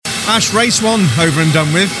Ash, race 1 over and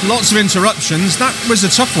done with. Lots of interruptions. That was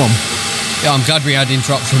a tough one. Yeah, I'm glad we had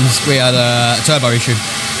interruptions. We had a turbo issue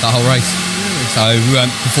that whole race. So we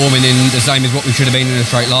weren't performing in the same as what we should have been in a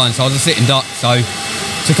straight line. So I was a sitting duck. So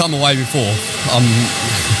to come away with 4, I'm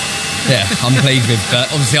pleased with. But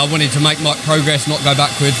obviously I wanted to make my progress, not go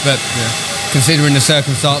backwards. But considering the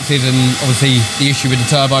circumstances and obviously the issue with the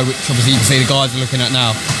turbo, which obviously you can see the guys are looking at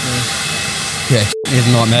now. Yeah, it's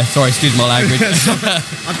a nightmare. Sorry, excuse my language.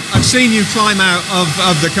 I've seen you climb out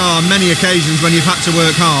of the car on many occasions when you've had to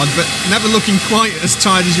work hard, but never looking quite as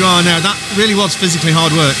tired as you are now. That really was physically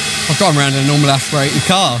hard work. I've gone around in a normal aspirated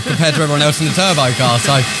car compared to everyone else in the turbo car,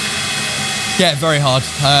 so yeah, very hard.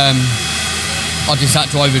 I just had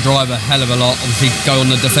to overdrive a hell of a lot, obviously go on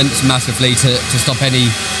the defence massively to stop any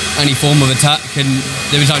form of attack, and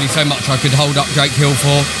there was only so much I could hold up Jake Hill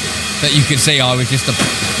for, but you could see I was just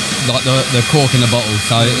like the cork in the bottle.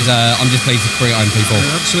 So it was, I'm just pleased to bring it home, people.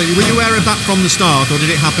 Yeah, absolutely. Were you aware of that from the start, or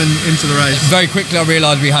did it happen into the race? Very quickly I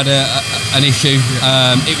realised we had an issue.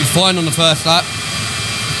 It was fine on the first lap.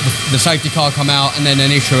 The safety car come out, and then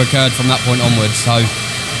an issue occurred from that point onwards. So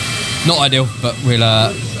not ideal, but we'll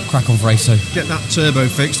crack on for race 2. Get that turbo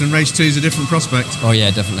fixed, and race 2 is a different prospect. Oh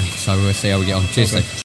yeah, definitely. So we'll see how we get on. Cheers, Steve.